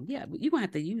 You're gonna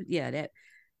have to use, that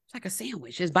it's like a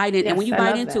sandwich, just bite it. Yes, and when you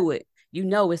bite into it,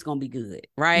 it's going to be good.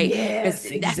 Right. Yes,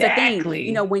 exactly. That's the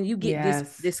thing, when you get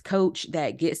this coach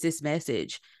that gets this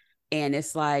message and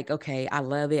it's like, okay, I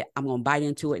love it. I'm going to bite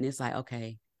into it. And it's like,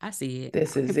 okay, I see it.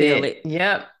 This is it.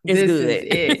 Yep. It's good. Is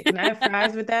it. Can I have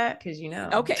fries with that? Cause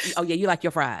Okay. Oh yeah. You like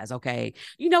your fries. Okay.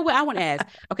 You know what I want to ask?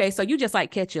 Okay. So you just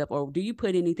like ketchup or do you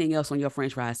put anything else on your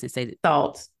French fries and say that?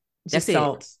 Salt. Just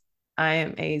salt. I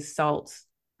am a salt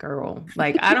girl.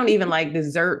 Like I don't even like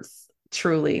desserts.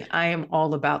 Truly, I am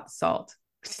all about the salt.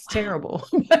 It's terrible.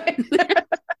 But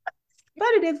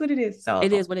it is what it is. So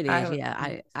it is what it is.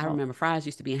 I remember fries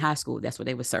used to be in high school. That's what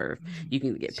they would serve. You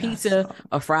can get pizza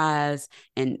or fries.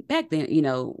 And back then, we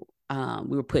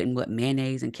were putting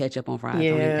mayonnaise and ketchup on fries. Don't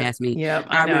even ask me. Yep.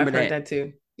 I remember I've heard that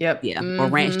too. Yep. Yeah. Or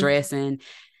ranch dressing.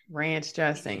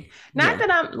 Not that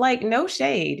I'm like no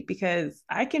shade because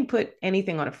I can put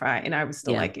anything on a fry and I would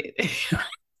still like it.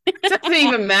 It doesn't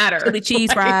even matter. Chili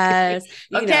cheese fries.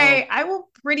 Okay, I will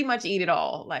pretty much eat it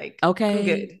all. Like, okay, I'm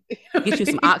good. Get you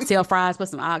some oxtail fries. Put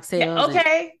some oxtails.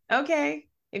 Yeah, okay.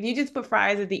 If you just put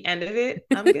fries at the end of it,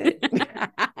 I'm good.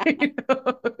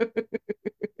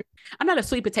 I'm not a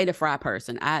sweet potato fry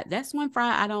person. That's one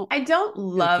fry I don't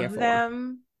love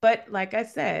them, but like I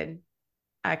said,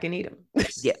 I can eat them.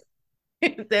 Yeah,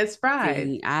 there's fries.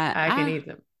 See, I can eat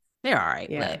them. They're all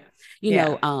right. Yeah.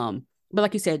 But, but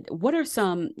like you said, what are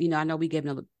some, I know we gave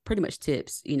them pretty much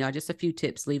tips, just a few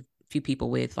tips, leave a few people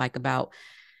with like about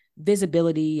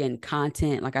visibility and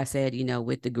content. Like I said,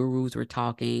 with the gurus we're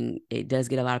talking, it does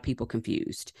get a lot of people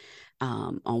confused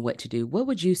on what to do. What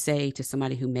would you say to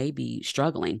somebody who may be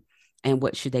struggling and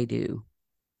what should they do?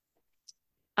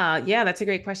 Yeah, that's a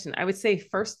great question. I would say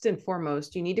first and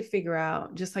foremost, you need to figure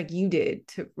out, just like you did,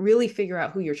 to really figure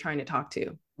out who you're trying to talk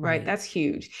to. Right. That's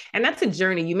huge. And that's a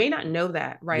journey. You may not know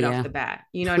that right off the bat.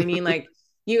 You know what I mean? Like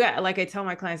I tell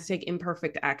my clients to take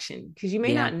imperfect action because you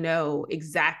may not know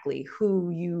exactly who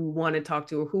you want to talk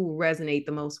to or who will resonate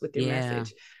the most with your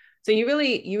message. So you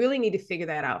really need to figure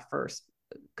that out first,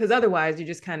 because otherwise you're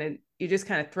just kind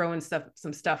of throwing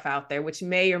some stuff out there, which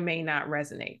may or may not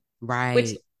resonate. Right.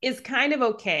 Which is kind of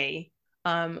okay.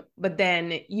 But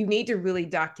then you need to really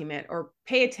document or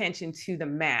pay attention to the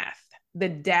math. The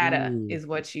data is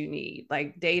what you need,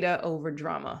 like data over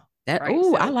drama.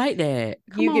 So I like that.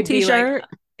 Come on, t-shirt.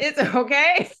 It's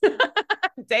okay.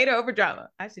 Data over drama.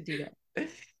 I should do that.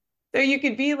 So you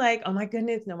could be like, oh my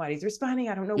goodness, nobody's responding.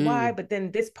 I don't know why. But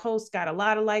then this post got a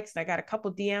lot of likes. And I got a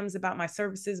couple DMs about my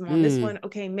services on this one.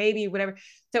 Okay, maybe whatever.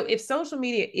 So if social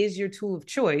media is your tool of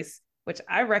choice, which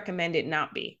I recommend it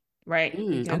not be, right?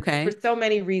 Because for so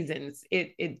many reasons,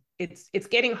 it's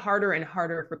getting harder and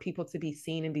harder for people to be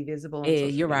seen and be visible on social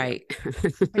media. You're right.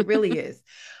 It really is.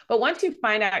 But once you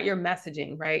find out your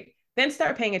messaging, right, then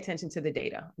start paying attention to the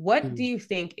data. What do you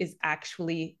think is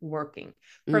actually working?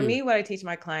 For me, what I teach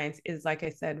my clients is, like I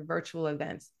said, virtual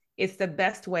events. It's the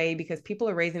best way because people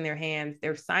are raising their hands.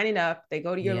 They're signing up. They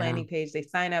go to your landing page. They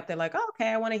sign up. They're like, oh, okay,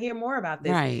 I want to hear more about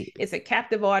this. Right. It's a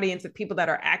captive audience of people that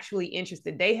are actually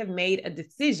interested. They have made a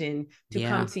decision to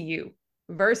come to you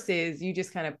versus you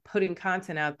just kind of putting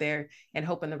content out there and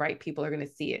hoping the right people are going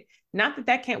to see it. Not that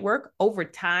that can't work over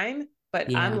time,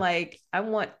 but I'm like, I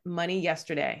want money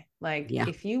yesterday. Like,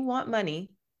 if you want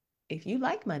money, if you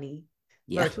like money,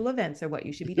 virtual events are what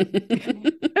you should be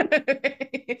doing.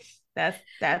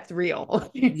 That's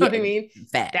real. You know what I mean?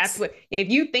 Facts. That's what, if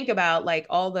you think about like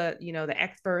all the, you know, the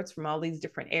experts from all these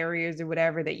different areas or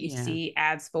whatever that you see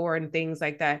ads for and things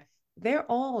like that, they're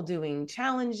all doing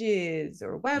challenges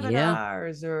or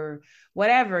webinars or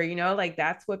whatever, you know, like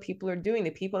that's what people are doing.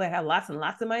 The people that have lots and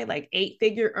lots of money, like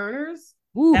 8-figure earners,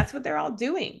 that's what they're all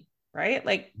doing, right?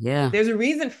 Like, there's a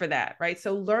reason for that, right?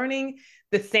 So learning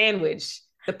the sandwich,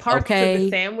 the parts of the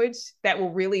sandwich that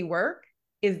will really work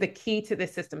is the key to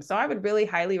this system. So I would really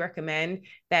highly recommend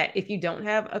that if you don't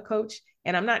have a coach,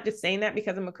 and I'm not just saying that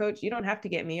because I'm a coach, you don't have to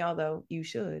get me, although you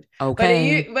should.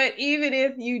 Okay. But even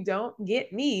if you don't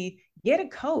get me, get a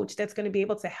coach that's going to be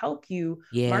able to help you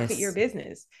market your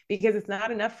business, because it's not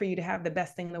enough for you to have the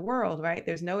best thing in the world, right?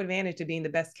 There's no advantage to being the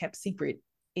best kept secret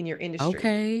in your industry.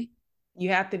 Okay.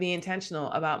 You have to be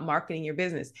intentional about marketing your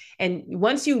business. And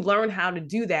once you learn how to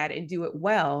do that and do it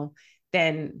well,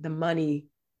 then the money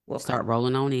will start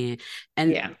rolling on in.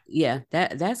 And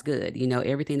that's good. You know,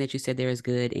 everything that you said there is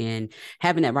good, and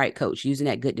having that right coach, using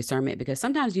that good discernment, because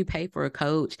sometimes you pay for a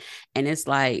coach and it's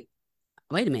like,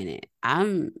 wait a minute,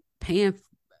 I'm paying,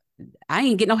 I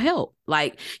ain't get no help.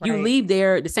 Like you leave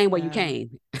there the same way you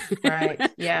came.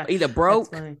 Right. Yeah. Either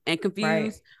broke and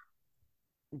confused,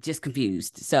 just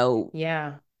confused. So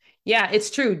yeah, it's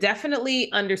true.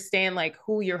 Definitely understand like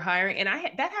who you're hiring. And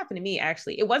that happened to me,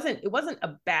 actually. It wasn't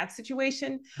a bad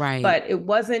situation, but it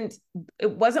wasn't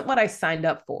what I signed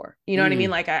up for. You know what I mean?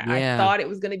 Like I thought it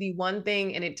was going to be one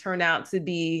thing and it turned out to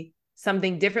be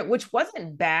something different, which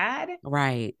wasn't bad.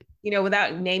 Right. You know,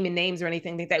 without naming names or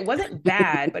anything like that. It wasn't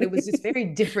bad, but it was just very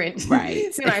different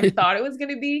than I thought it was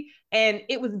going to be. And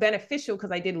it was beneficial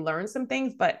because I did learn some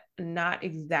things, but not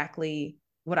exactly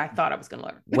what I thought I was going to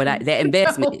learn. That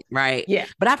investment, right? Yeah.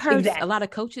 But I've heard a lot of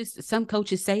coaches, some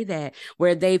coaches say that,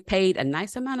 where they've paid a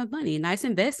nice amount of money, a nice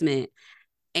investment.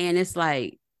 And it's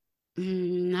like,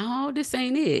 no, this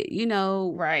ain't it, you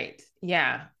know? Right.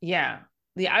 Yeah. Yeah.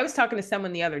 I was talking to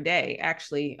someone the other day,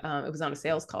 actually, it was on a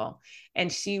sales call,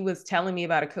 and she was telling me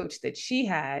about a coach that she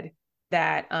had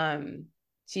that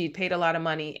she paid a lot of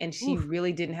money and she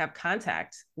really didn't have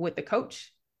contact with the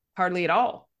coach hardly at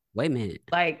all. Wait a minute.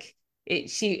 Like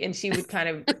she would kind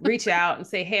of reach out and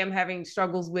say, hey, I'm having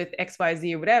struggles with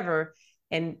XYZ or whatever.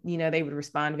 And, you know, they would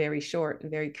respond very short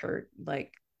and very curt,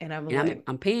 like, and I'm like,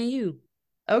 I'm paying you.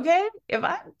 Okay.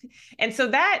 And so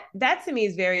that to me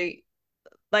is very,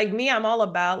 like me, I'm all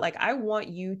about, like, I want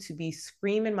you to be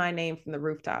screaming my name from the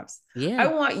rooftops. Yeah. I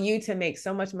want you to make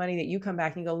so much money that you come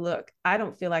back and go, look, I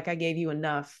don't feel like I gave you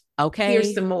enough. Okay.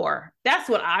 Here's some more. That's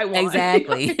what I want.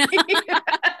 Exactly.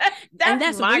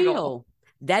 That's real. Goal.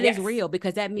 That is real,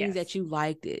 because that means that you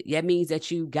liked it. That means that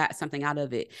you got something out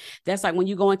of it. That's like when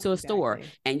you go into a store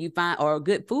and you find, or a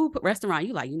good food restaurant,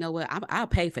 you like, you know what, I'll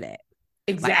pay for that.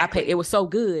 Exactly. Like, it was so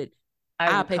good.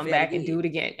 I'll pay come for back and do it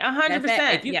again.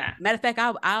 100%. Yeah. Matter of fact,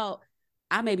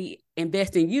 I maybe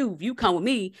invest in you if you come with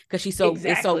me, because it's so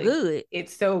good.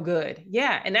 It's so good.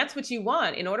 Yeah. And that's what you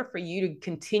want in order for you to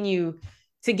continue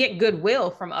to get goodwill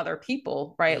from other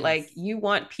people, right? Yes. Like you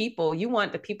want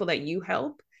the people that you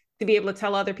help to be able to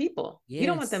tell other people. Yes. You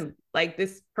don't want them, like,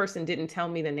 this person didn't tell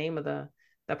me the name of the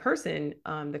person,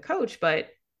 the coach, but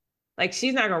like,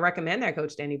 she's not going to recommend that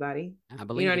coach to anybody. I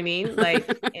believe. You know what I mean?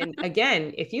 Like, and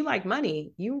again, if you like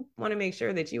money, you want to make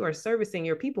sure that you are servicing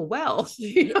your people well.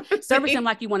 You know Service them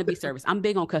like you want to be serviced. I'm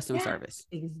big on customer service.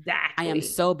 Exactly. I am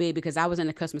so big, because I was in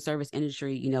the customer service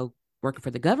industry, you know, working for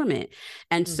the government.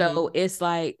 And so it's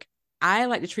like, I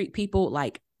like to treat people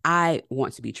like I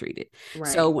want to be treated.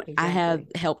 Right, so I have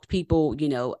helped people, you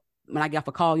know, when I get off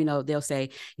a call, you know, they'll say,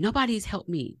 nobody's helped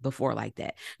me before like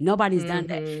that. Nobody's done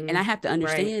that. And I have to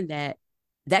understand that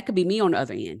that could be me on the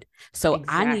other end. So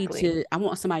Exactly. I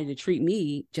want somebody to treat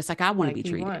me just like I want to be Like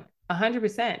you treated. want.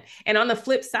 100%. And on the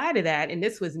flip side of that, and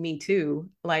this was me too,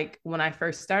 like when I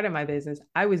first started my business,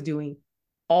 I was doing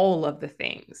all of the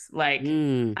things. Like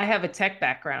I have a tech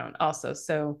background also.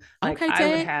 So like Okay, I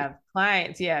would Ted. have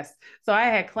clients, yes. So I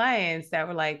had clients that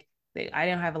were like, I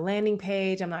didn't have a landing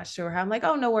page. I'm not sure how. I'm like,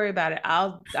 oh, no worry about it.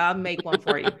 I'll make one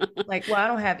for you. Like, well, I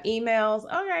don't have emails.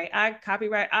 All right, I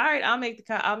copyright. All right, I'll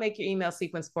make your email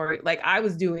sequence for you. Like I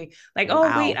was doing, like,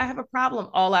 oh wait, Wow. I have a problem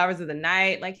all hours of the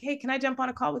night. Like, hey, can I jump on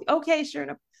a call with you? Okay, sure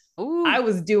enough. Ooh, I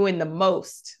was doing the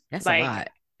most. that's a Like, lot.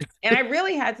 and I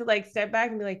really had to like step back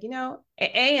and be like,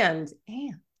 and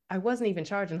I wasn't even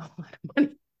charging a lot of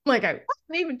money. Like I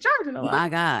wasn't even charging a lot. My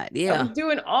God. I was Yeah.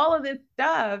 doing all of this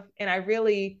stuff, and I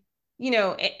really,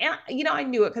 I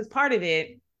knew it because part of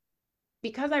it,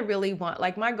 because I really want,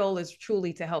 like, my goal is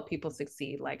truly to help people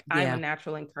succeed. Like, I'm a Yeah.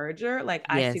 natural encourager. Like,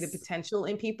 I see the Yes. potential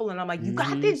in people, and I'm like, you got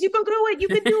Mm-hmm. this, you can do it, you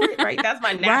can do it. Right. That's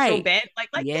my natural Right. bent. Like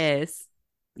that. Yes.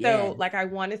 So, Yes. like, I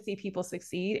want to see people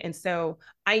succeed. And so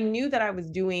I knew that I was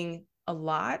doing a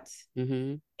lot,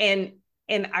 Mm-hmm.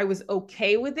 and I was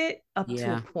okay with it up to a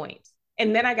Yeah. point.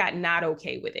 And then I got not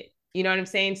okay with it. You know what I'm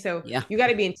saying? So Yeah. you got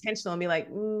to be intentional and be like,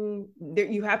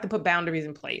 you have to put boundaries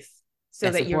in place so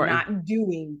That's that you're important. not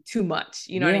doing too much.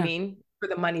 You know what I Yeah. mean? For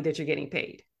the money that you're getting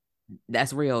paid.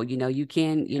 That's real. You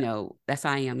can, Yeah. that's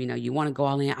how I am. You want to go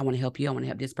all in. I want to help you. I want to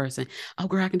help this person. Oh,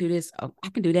 girl, I can do this. Oh, I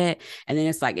can do that. And then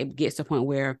it's like, it gets to a point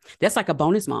where that's like a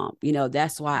bonus mom.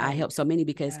 That's why I help Right. so many,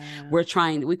 because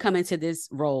Yeah. we come into this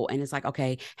role and it's like,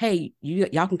 okay, hey,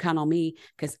 y'all can count on me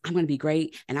because I'm going to be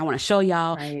great. And I want to show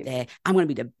y'all Right. that I'm going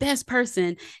to be the best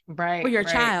person for Right. your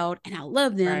Right. child. And I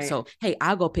love them. Right. So, hey,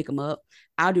 I'll go pick them up.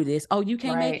 I'll do this. Oh, you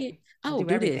can't make it. Right. I'll Oh, do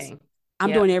do this. everything.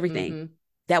 I'm doing Yep. everything. Mm-hmm.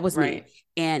 That was me. Right.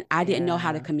 And I didn't know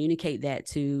how to Yeah. communicate that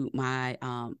to my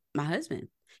husband,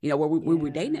 where we were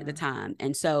dating at the Yeah. time.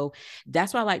 And so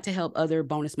that's what I like to help other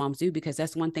bonus moms do, because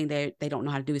that's one thing they don't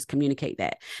know how to do, is communicate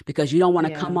that, because you don't want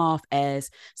to come Yeah. off as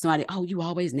somebody, oh, you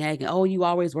always nagging, oh, you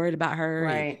always worried about her,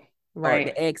 and Right. or the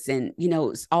Right. ex, and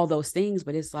all those things.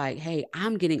 But it's like, hey,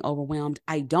 I'm getting overwhelmed.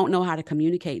 I don't know how to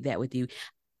communicate that with you.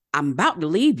 I'm about to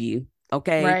leave you.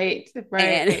 Okay. Right.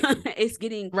 And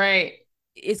Right. Right.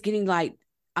 it's getting like,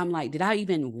 I'm like, did I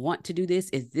even want to do this?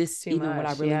 Is this Too even what I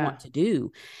much. really Yeah. want to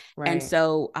do? And Right.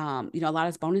 so, a lot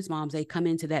of bonus moms, they come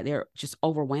into that, they're just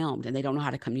overwhelmed and they don't know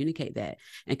how to communicate that.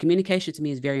 And communication to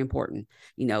me is very important.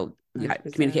 You got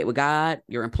to communicate 100%. with God,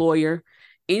 your employer,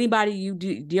 anybody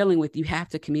dealing with, you have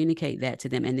to communicate that to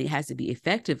them, and it has to be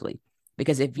effectively,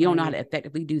 because if you don't know how to Right.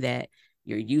 effectively do that,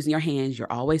 you're using your hands,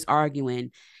 you're always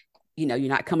arguing, you're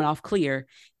not coming off clear.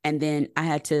 And then I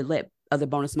had to let other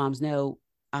bonus moms know,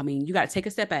 I mean, you got to take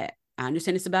a step back. I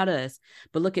understand it's about us,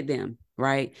 but look at them,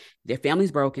 right? Their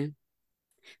family's broken.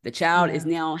 The child is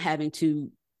Yeah. now having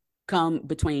to come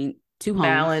between two homes.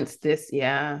 Balance this.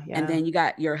 Yeah. And Yeah. then you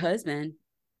got your husband,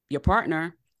 your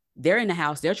partner, they're in the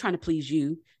house. They're trying to please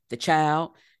you, the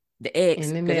child, the ex,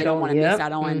 In the because they don't middle. want to miss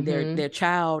out Yep. on Mm-hmm. their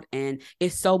child. And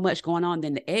it's so much going on.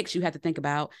 Then the ex, you have to think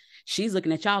about, she's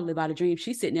looking at y'all live out a dream.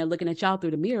 She's sitting there looking at y'all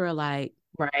through the mirror like,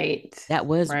 Right. that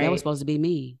was Right. supposed to be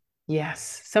me.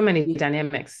 Yes. So many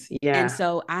dynamics. And Yeah.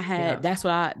 so Yeah.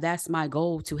 that's my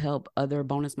goal, to help other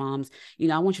bonus moms.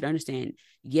 I want you to understand,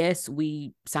 yes,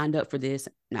 we signed up for this,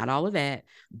 not all of that,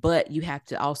 but you have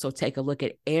to also take a look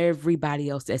at everybody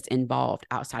else that's involved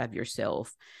outside of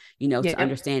yourself, to Yep.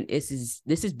 understand this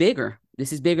is bigger.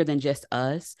 This is bigger than just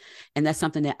us. And that's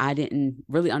something that I didn't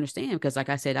really understand, because like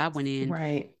I said, I went in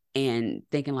Right. and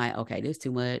thinking like, okay, this is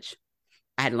too much.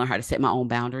 I had to learn how to set my own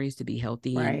boundaries to be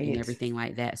healthy and Right. everything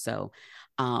like that. So,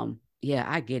 yeah,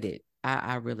 I get it.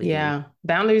 I really do. Yeah.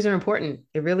 Boundaries are important.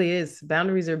 It really is.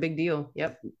 Boundaries are a big deal.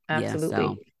 Yep. Yeah. So,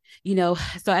 Absolutely.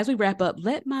 so as we wrap up,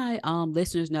 let my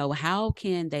listeners know, how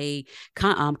can they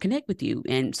connect with you,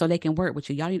 and so they can work with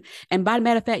you. Y'all and by the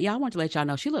matter of fact, y'all, want to let y'all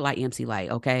know, she look like MC Light.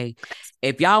 Okay.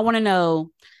 If y'all want to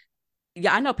know,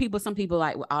 yeah, I know some people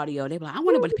like with audio, they be like, I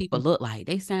wonder what the people look like.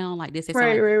 They sound like this. They sound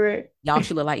Right. like, Right. Right. y'all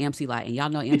should look like MC Light, and y'all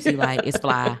know MC Light is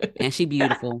fly and she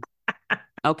beautiful.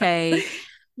 Okay.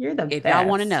 You're the If y'all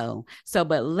want to best. know. So,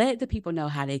 but let the people know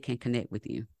how they can connect with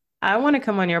you. I want to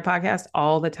come on your podcast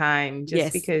all the time just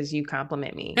Yes. because you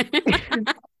compliment me.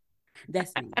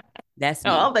 That's me. That's me.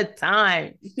 All the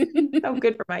time. So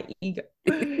good for my ego.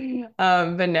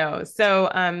 But no. So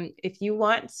if you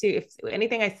want to, if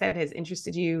anything I said has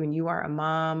interested you and you are a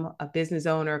mom, a business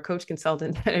owner, a coach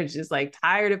consultant that are just like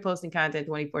tired of posting content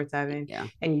 24/7, Yeah.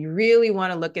 and you really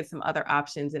want to look at some other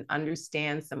options and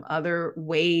understand some other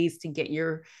ways to get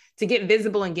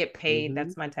visible and get paid. Mm-hmm.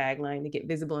 That's my tagline, to get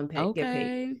visible and get paid.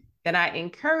 Okay. then I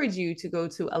encourage you to go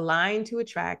to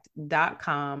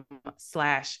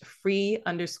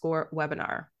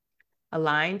aligntoattract.com/free_webinar.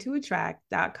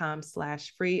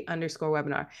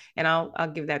 aligntoattract.com/free_webinar. And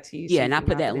I'll give that to you. Yeah. And I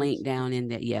put that link down in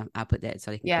there. Yeah. I put that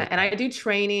so they can. Yeah. And I do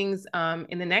trainings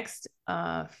in the next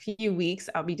few weeks.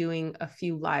 I'll be doing a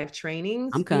few live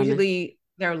trainings. I'm coming. Usually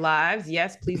they're lives.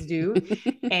 Yes, please do.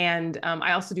 And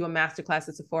I also do a masterclass.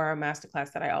 It's a 4-hour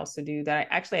masterclass that I also do that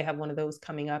I have one of those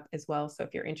coming up as well. So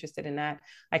if you're interested in that,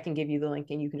 I can give you the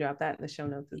link and you can drop that in the show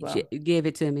notes as well. Give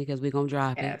it to me because we're going to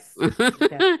drop it.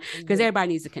 Because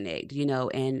everybody needs to connect,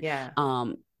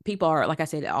 and people are, like I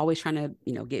said, always trying to,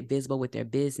 get visible with their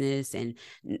business. And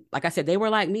like I said, they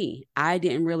were like me. I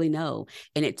didn't really know.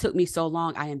 And it took me so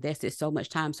long. I invested so much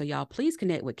time. So y'all, please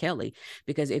connect with Kelly,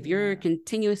 because if you're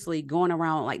continuously going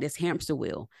around like this hamster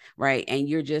wheel, right? And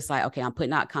you're just like, okay, I'm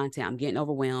putting out content. I'm getting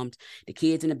overwhelmed. The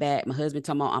kids in the back, my husband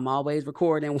talking about I'm always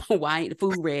recording. Why ain't the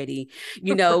food ready?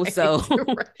 So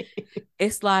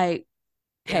it's like,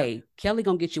 hey, Kelly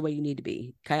gonna get you where you need to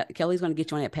be. Kelly's gonna get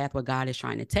you on that path where God is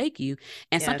trying to take you.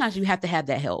 And sometimes you have to have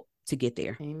that help to get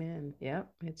there. Amen. Yep.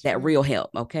 That real help.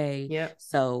 Okay. Yep.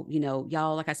 So,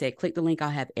 y'all, like I said, click the link.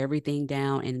 I'll have everything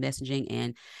down in messaging.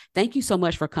 And thank you so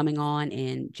much for coming on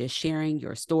and just sharing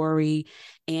your story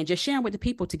and just sharing with the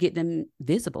people to get them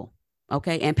visible.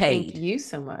 Okay. And paid. Thank you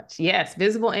so much. Yes.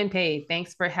 Visible and paid.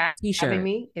 Thanks for having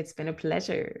me. It's been a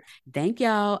pleasure. Thank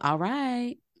y'all. All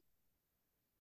right.